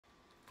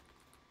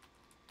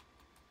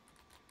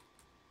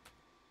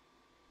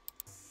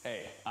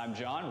Hey, I'm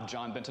John with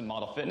John Benton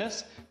Model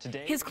Fitness.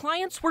 Today, his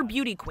clients were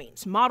beauty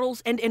queens,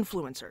 models, and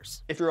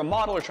influencers. If you're a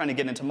model or trying to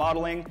get into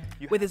modeling,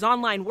 with his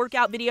online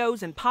workout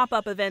videos and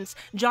pop-up events,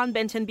 John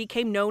Benton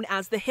became known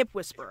as the Hip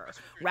Whisperer,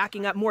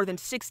 racking up more than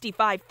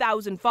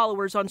 65,000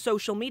 followers on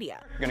social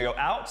media. You're gonna go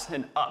out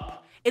and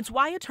up. It's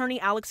why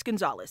attorney Alex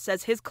Gonzalez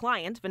says his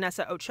client,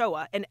 Vanessa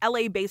Ochoa, an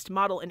LA-based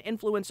model and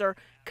influencer,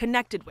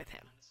 connected with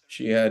him.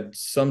 She had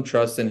some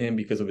trust in him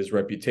because of his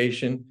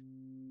reputation.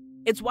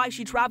 It's why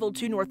she traveled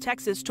to North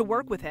Texas to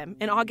work with him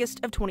in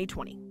August of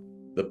 2020.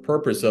 The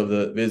purpose of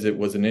the visit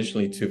was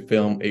initially to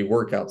film a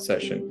workout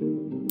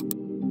session.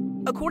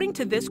 According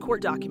to this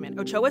court document,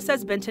 Ochoa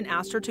says Benton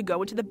asked her to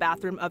go into the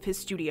bathroom of his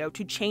studio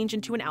to change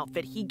into an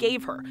outfit he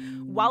gave her.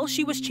 While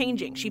she was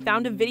changing, she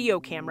found a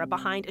video camera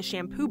behind a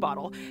shampoo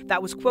bottle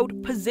that was,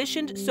 quote,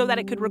 positioned so that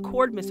it could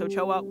record Miss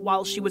Ochoa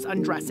while she was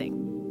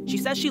undressing. She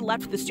says she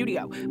left the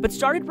studio, but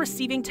started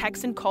receiving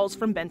texts and calls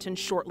from Benton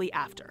shortly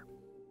after.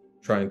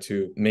 Trying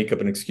to make up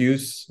an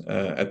excuse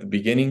at the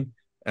beginning.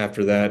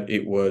 After that,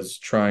 it was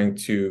trying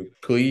to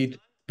plead,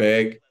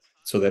 beg,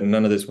 so that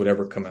none of this would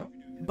ever come out.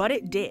 But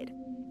it did.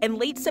 In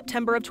late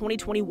September of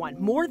 2021,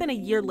 more than a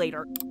year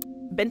later,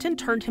 Benton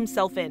turned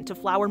himself in to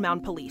Flower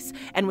Mound Police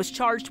and was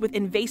charged with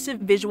invasive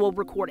visual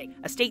recording,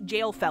 a state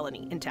jail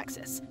felony in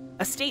Texas.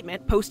 A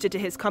statement posted to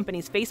his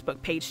company's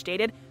Facebook page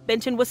stated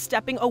Benton was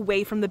stepping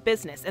away from the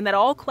business and that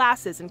all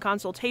classes and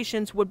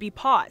consultations would be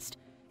paused.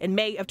 In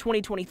May of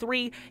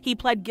 2023, he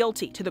pled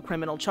guilty to the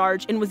criminal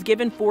charge and was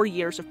given 4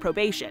 years of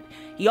probation.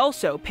 He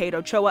also paid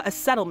Ochoa a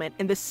settlement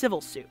in the civil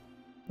suit.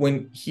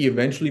 When he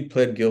eventually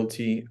pled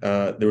guilty,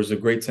 there was a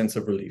great sense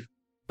of relief.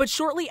 But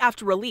shortly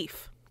after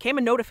relief came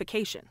a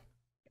notification.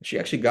 She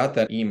actually got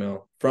that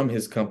email from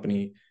his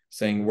company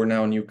saying, "We're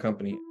now a new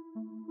company."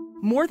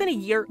 More than a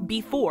year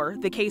before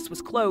the case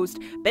was closed,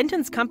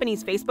 Benton's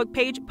company's Facebook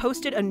page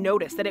posted a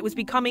notice that it was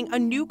becoming a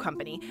new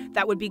company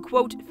that would be,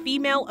 quote,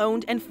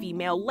 female-owned and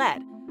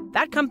female-led.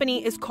 That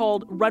company is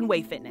called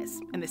Runway Fitness,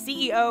 and the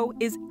CEO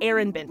is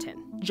Erin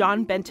Benton,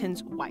 John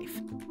Benton's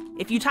wife.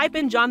 If you type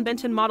in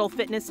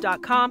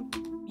johnbentonmodelfitness.com,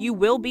 you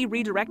will be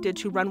redirected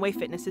to Runway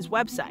Fitness's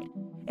website.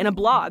 In a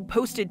blog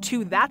posted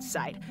to that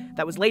site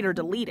that was later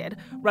deleted,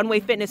 Runway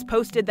Fitness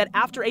posted that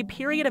after a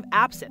period of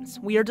absence,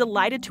 we are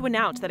delighted to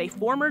announce that a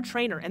former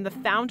trainer and the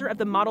founder of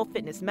the model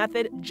fitness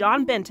method,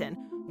 John Benton,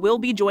 will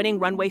be joining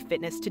Runway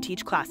Fitness to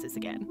teach classes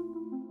again.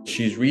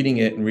 She's reading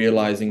it and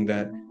realizing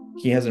that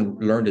he hasn't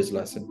learned his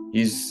lesson.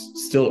 He's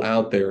still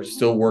out there,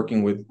 still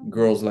working with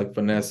girls like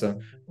Vanessa,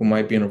 who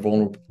might be in a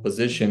vulnerable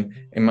position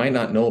and might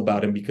not know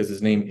about him because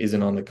his name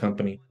isn't on the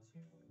company.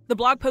 The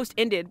blog post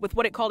ended with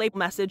what it called a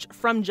message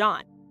from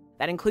John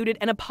that included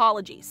an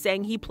apology,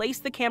 saying he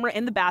placed the camera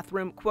in the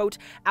bathroom, quote,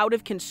 out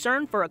of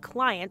concern for a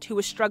client who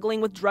was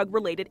struggling with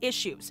drug-related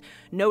issues,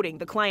 noting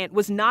the client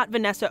was not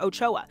Vanessa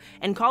Ochoa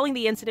and calling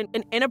the incident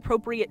an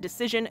inappropriate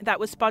decision that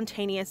was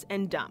spontaneous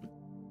and dumb.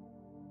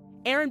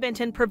 Erin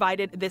Benton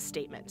provided this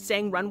statement,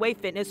 saying Runway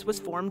Fitness was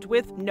formed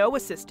with no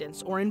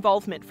assistance or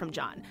involvement from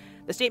John.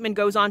 The statement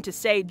goes on to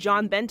say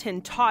John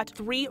Benton taught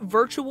 3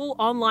 virtual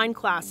online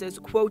classes,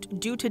 quote,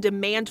 due to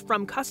demand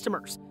from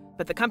customers,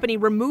 but the company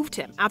removed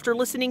him after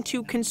listening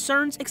to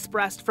concerns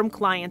expressed from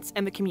clients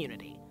and the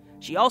community.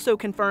 She also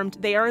confirmed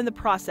they are in the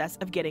process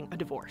of getting a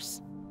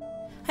divorce.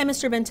 Hi,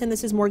 Mr. Benton.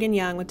 This is Morgan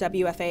Young with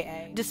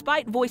WFAA.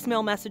 Despite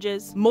voicemail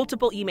messages,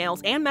 multiple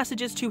emails, and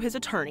messages to his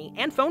attorney,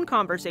 and phone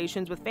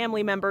conversations with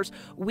family members,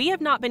 we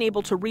have not been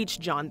able to reach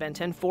John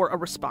Benton for a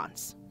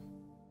response.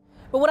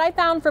 But what I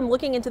found from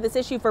looking into this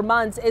issue for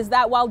months is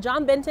that while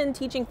John Benton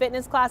teaching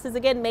fitness classes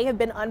again may have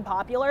been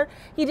unpopular,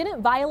 he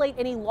didn't violate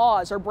any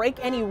laws or break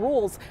any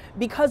rules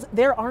because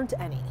there aren't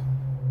any.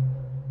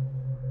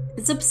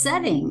 It's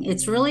upsetting.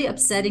 It's really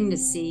upsetting to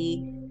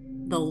see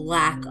the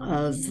lack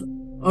of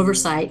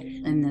oversight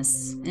in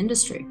this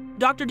industry.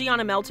 Dr.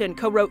 Deanna Melton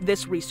co-wrote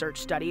this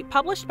research study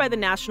published by the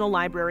National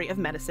Library of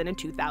Medicine in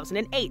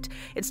 2008.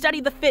 It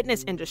studied the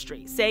fitness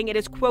industry, saying it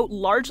is, quote,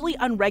 largely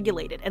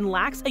unregulated and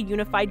lacks a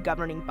unified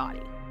governing body.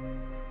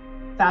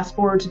 Fast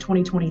forward to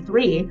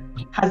 2023,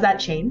 has that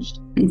changed?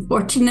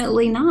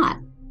 Unfortunately not.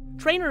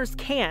 Trainers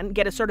can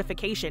get a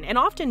certification and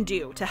often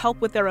do to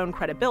help with their own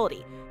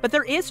credibility, but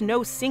there is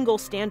no single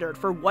standard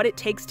for what it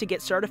takes to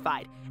get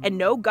certified and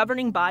no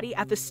governing body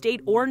at the state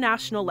or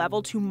national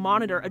level to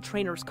monitor a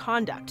trainer's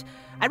conduct.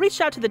 I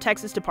reached out to the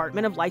Texas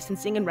Department of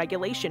Licensing and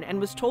Regulation and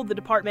was told the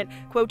department,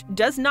 quote,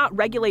 does not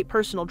regulate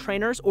personal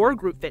trainers or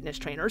group fitness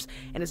trainers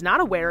and is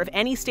not aware of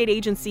any state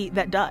agency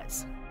that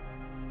does.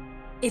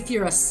 If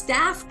you're a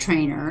staff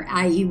trainer,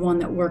 i.e. one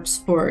that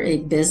works for a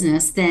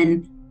business,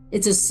 then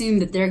it's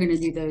assumed that they're going to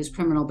do those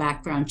criminal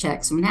background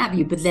checks and what have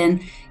you. But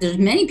then there's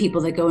many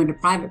people that go into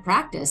private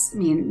practice. I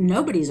mean,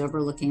 nobody's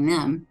overlooking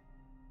them.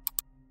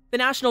 The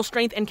National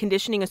Strength and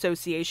Conditioning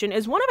Association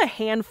is one of a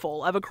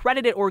handful of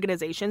accredited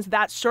organizations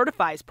that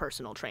certifies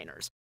personal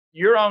trainers.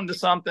 You're on to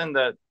something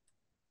that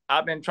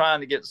I've been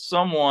trying to get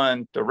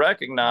someone to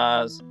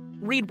recognize.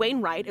 Reed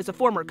Wainwright is a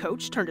former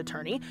coach turned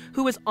attorney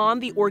who is on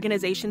the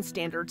organization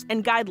standards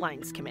and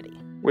guidelines committee.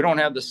 We don't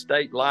have the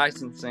state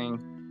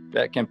licensing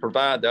that can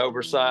provide the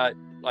oversight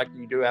like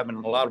you do have in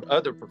a lot of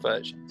other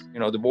professions. You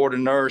know, the board of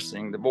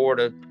nursing, the board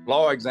of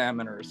law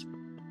examiners.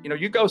 You know,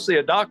 you go see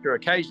a doctor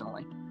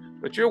occasionally,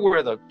 but you're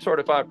with a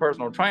certified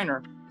personal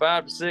trainer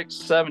 5 to 6,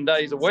 7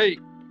 days a week,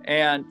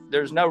 and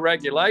there's no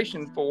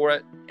regulation for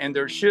it, and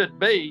there should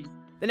be.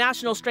 The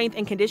National Strength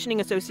and Conditioning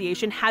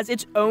Association has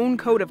its own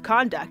code of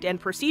conduct and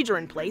procedure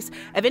in place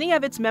if any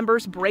of its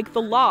members break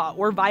the law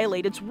or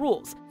violate its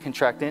rules.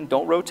 Contract in,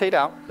 don't rotate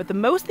out. But the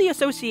most the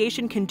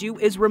association can do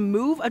is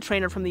remove a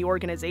trainer from the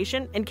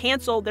organization and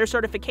cancel their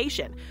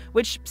certification,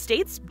 which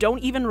states don't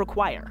even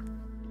require.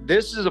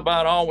 This is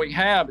about all we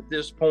have at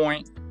this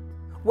point.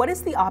 What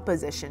is the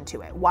opposition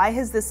to it? Why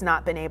has this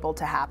not been able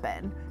to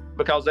happen?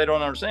 Because they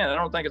don't understand. They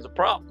don't think it's a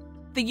problem.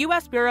 The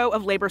U.S. Bureau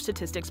of Labor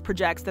Statistics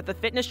projects that the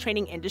fitness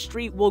training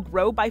industry will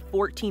grow by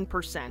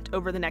 14%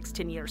 over the next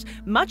 10 years,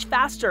 much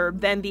faster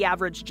than the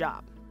average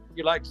job.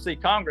 You'd like to see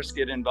Congress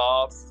get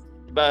involved,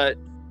 but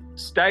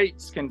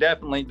states can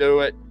definitely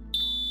do it,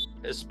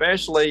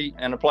 especially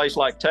in a place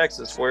like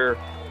Texas where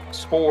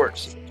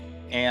sports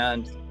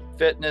and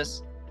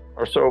fitness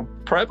are so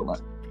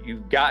prevalent.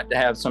 You've got to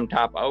have some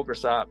type of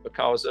oversight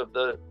because of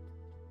the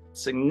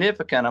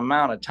significant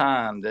amount of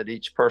time that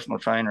each personal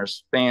trainer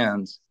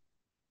spends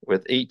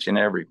with each and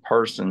every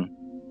person.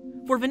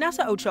 For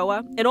Vanessa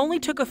Ochoa, it only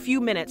took a few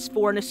minutes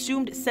for an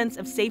assumed sense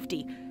of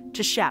safety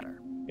to shatter.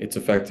 It's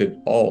affected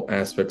all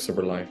aspects of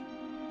her life,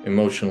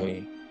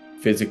 emotionally,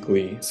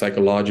 physically,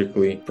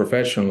 psychologically,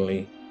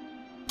 professionally.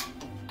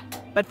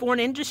 But for an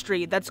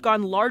industry that's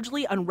gone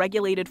largely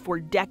unregulated for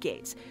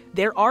decades,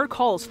 there are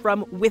calls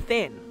from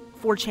within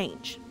for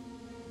change.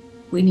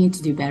 We need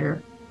to do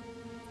better,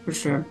 for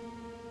sure.